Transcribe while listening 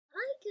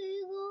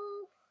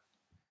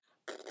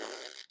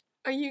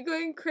Are you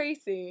going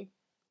crazy?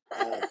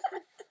 Why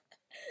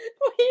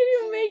are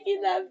you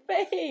making that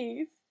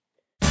face?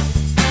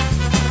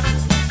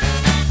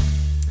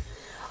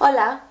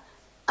 Hola.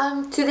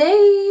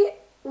 Today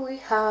we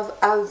have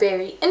a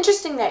very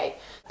interesting day.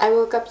 I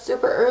woke up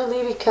super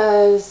early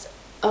because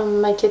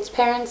my kids'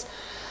 parents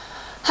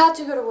had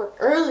to go to work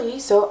early,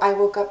 so I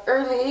woke up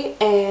early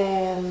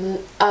and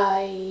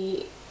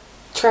I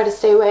try to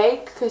stay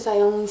awake because I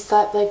only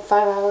slept like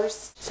 5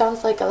 hours.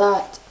 Sounds like a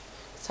lot,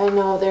 so I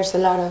know there's a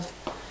lot of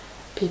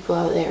people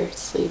out there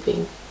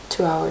sleeping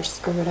 2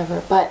 hours or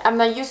whatever, but I'm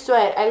not used to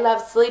it. I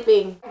love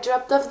sleeping. I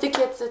dropped off the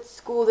kids at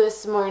school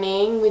this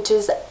morning, which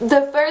is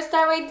the first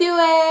time I do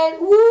it.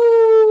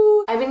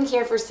 Woo! I've been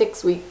here for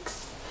 6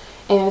 weeks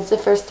and it's the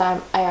first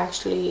time I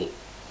actually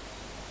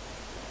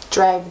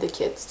drive the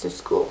kids to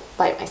school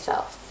by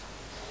myself,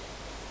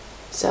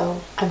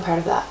 so I'm proud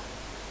of that.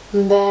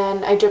 And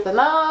then I dropped them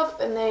off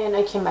and then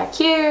I came back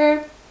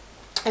here.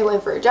 I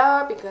went for a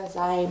jog because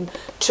I'm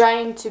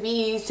trying to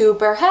be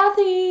super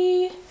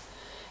healthy.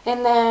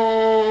 And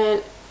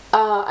then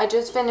I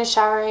just finished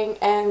showering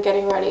and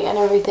getting ready and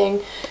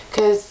everything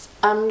because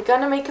I'm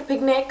gonna make a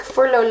picnic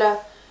for Lola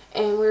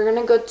and we're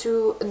gonna go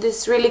to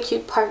this really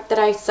cute park that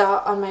I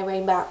saw on my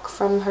way back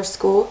from her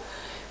school.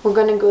 We're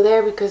gonna go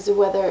there because the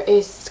weather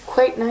is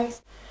quite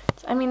nice.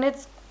 I mean,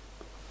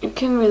 you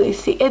can really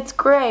see it's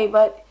gray,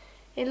 but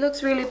it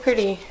looks really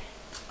pretty.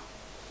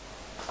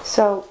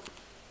 So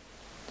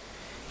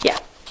yeah.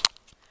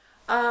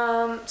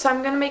 So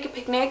I'm gonna make a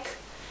picnic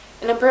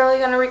and I'm probably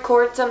gonna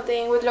record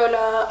something with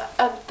Lola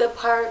at the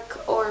park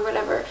or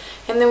whatever.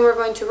 And then we're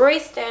going to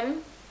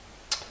Royston,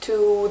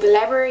 to the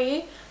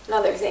library and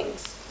other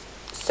things.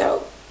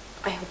 So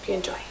I hope you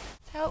enjoy.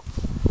 So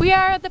we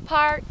are at the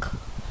park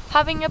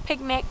having a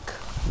picnic.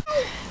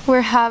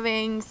 We're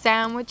having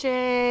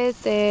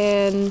sandwiches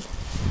and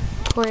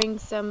pouring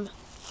some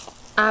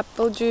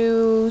apple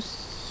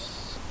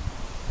juice.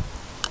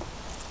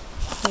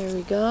 There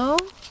we go.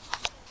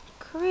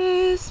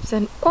 Crisps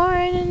and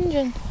orange,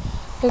 and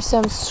there's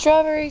some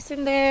strawberries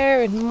in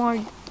there and more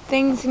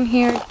things in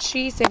here,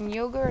 cheese and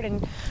yogurt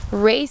and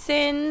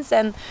raisins,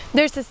 and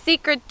there's a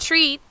secret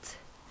treat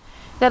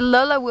that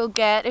Lola will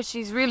get if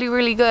she's really,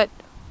 really good.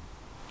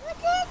 What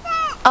is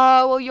it?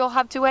 Oh, well, you'll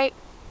have to wait.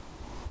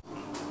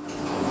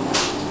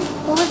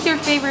 What was your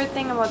favorite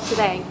thing about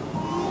today?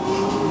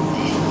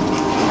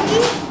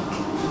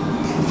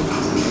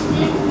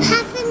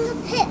 Having a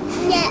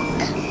picnic.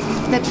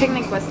 The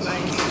picnic was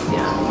nice,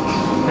 yeah.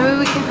 Maybe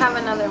we can have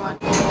another one.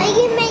 Are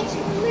you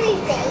making a movie?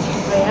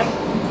 Oh, yeah?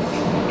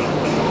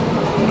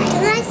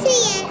 Can I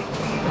see it?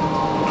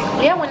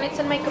 Yeah, when it's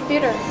in my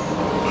computer.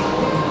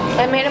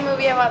 I made a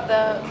movie about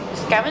the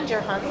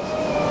scavenger hunt.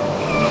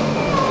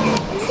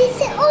 Is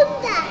it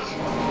on there?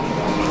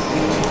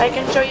 I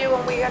can show you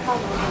when we get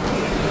home.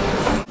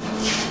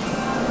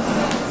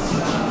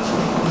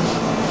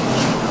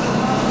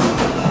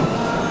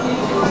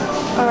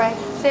 Alright,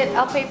 sit,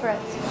 I'll pay for it.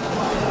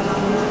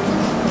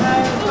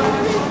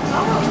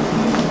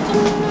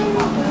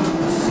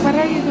 What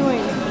are you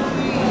doing?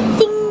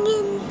 Ding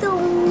and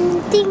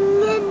dong,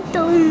 ding and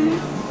dong.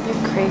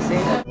 You're crazy.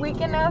 We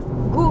can ask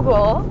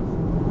Google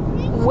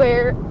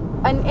where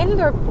an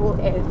indoor pool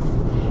is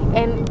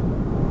and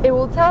it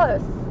will tell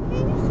us.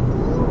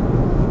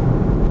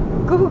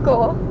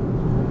 Google.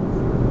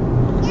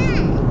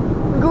 Yeah.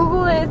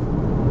 Google is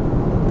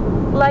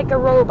like a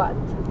robot.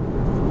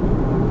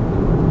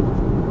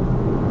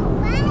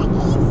 Where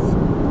is?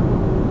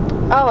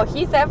 Oh,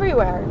 he's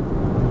everywhere.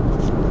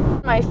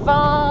 My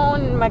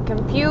phone, my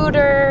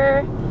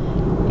computer,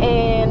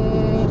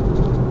 and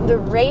the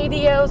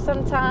radio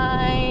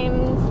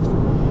sometimes,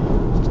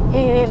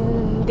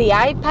 and the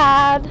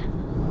iPad.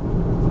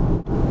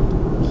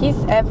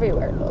 He's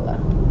everywhere, Lola.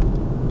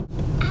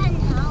 And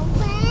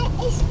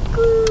where is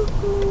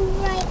Google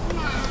right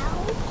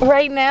now?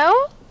 Right now?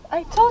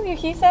 I told you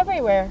he's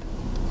everywhere.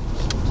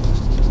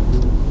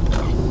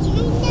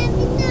 You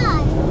never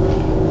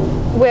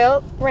know.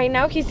 Well, right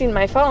now he's in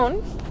my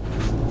phone.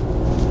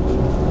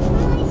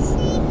 I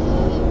see.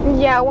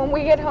 Yeah, when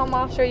we get home,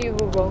 I'll show you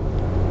Google.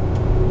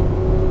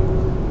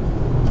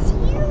 Is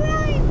he a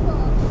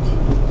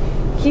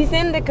robot? He's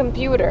in the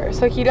computer,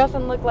 so he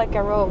doesn't look like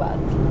a robot.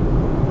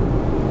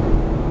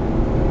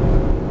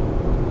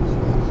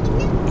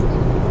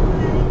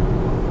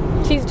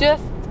 He's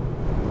just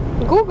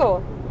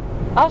Google.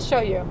 I'll show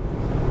you.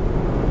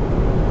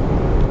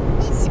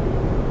 Does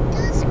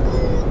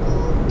Google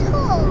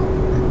talk?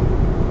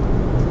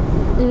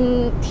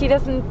 He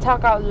doesn't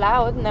talk out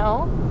loud,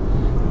 no.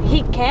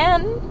 He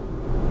can,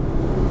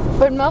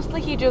 but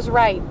mostly he just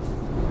writes.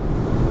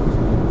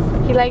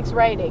 He likes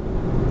writing.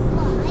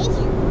 Why?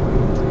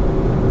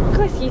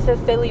 Because he's a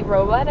silly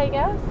robot, I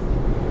guess.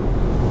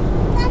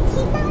 Does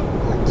he like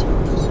watching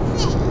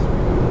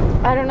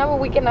TV? I don't know, but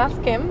we can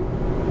ask him.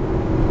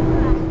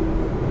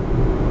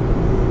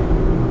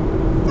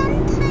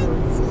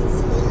 Sometimes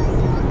is he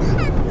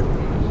on your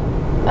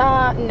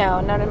camera? No,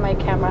 not in my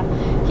camera.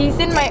 He's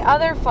in my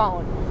other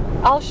phone.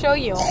 I'll show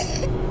you.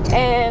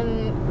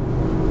 And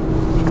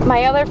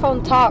my other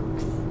phone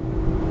talks.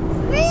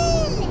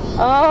 Really?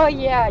 Oh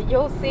yeah,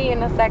 you'll see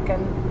in a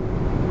second.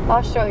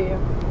 I'll show you.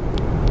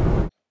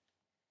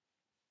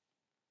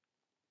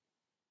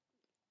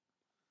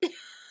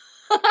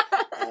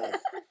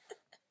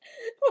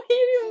 Why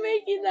are you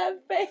making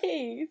that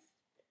face?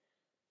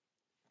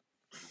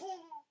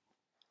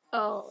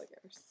 Oh,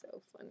 you're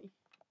so funny.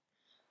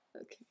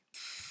 Okay.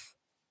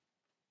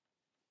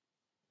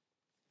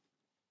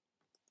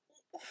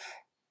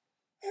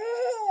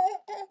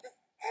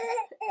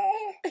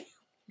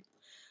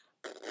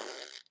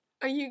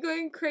 Are you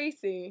going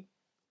crazy?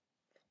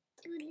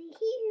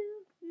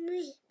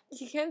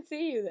 She can't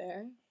see you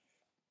there.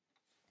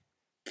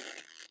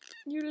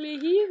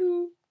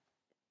 You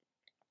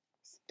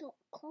Stop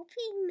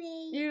copying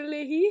me.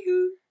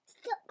 You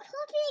Stop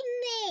copying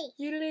me.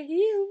 You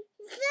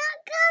Stop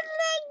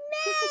cuddling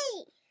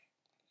me.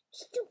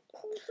 Stop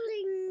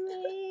cuddling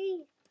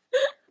me.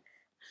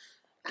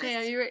 Okay,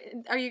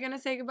 are you gonna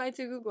say goodbye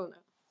to Google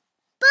now?